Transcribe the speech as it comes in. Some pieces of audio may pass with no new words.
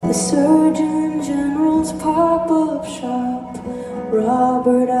The Surgeon General's pop-up shop,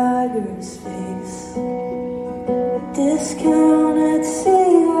 Robert Iger's face, discounted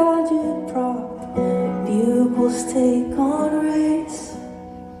agitprop, Bugle's take on race,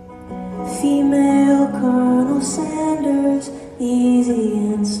 female Colonel Sanders, easy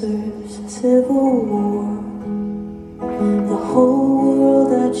answers, Civil War, the whole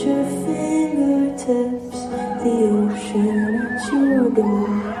world at your fingertips, the ocean at your door.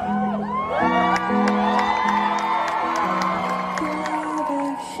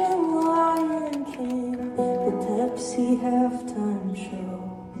 Live-action Lion King, the Pepsi halftime show.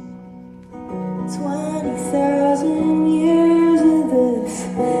 20,000 years of this,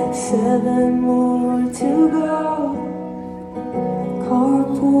 7 more to go.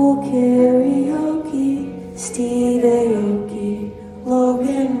 Carpool karaoke, Steve Aoki,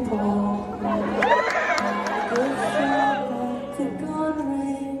 Logan Paul. Gift shop at the gun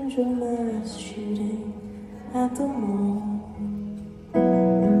range, a mass shooting at the mall.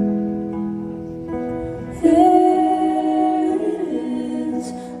 There it is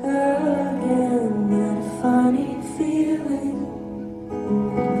again, that funny feeling,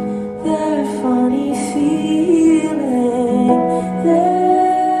 that funny feeling.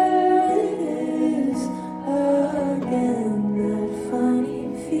 There it is again, that funny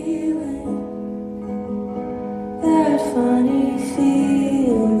feeling, that funny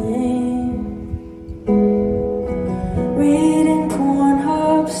feeling. Reading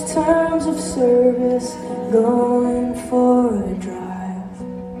Pornhub's terms of service, going for a drive,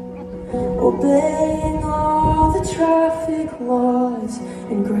 obeying all the traffic laws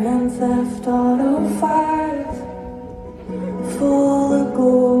in Grand Theft Auto 5, full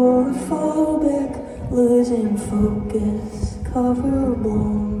agoraphobic, losing focus, cover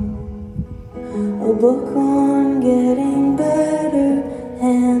blown, a book on getting better,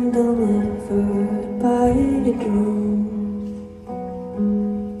 hand delivered by a drone.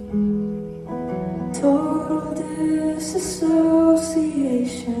 Total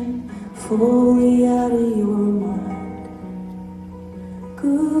disassociation, fully out of your mind.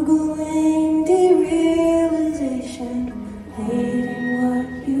 Googling derealization, hating what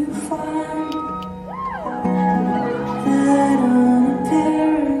you find. That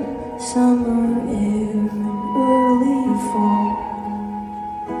unapparent summer air and early fall.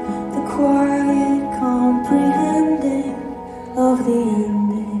 The quiet comprehending of the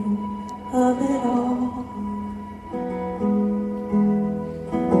ending of it all.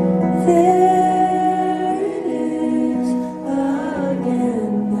 There it is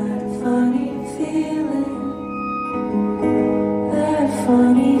again, that funny feeling, that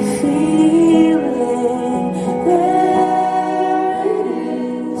funny feeling. There it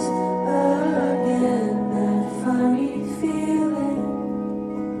is again, that funny feeling,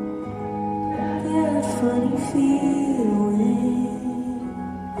 that funny feeling.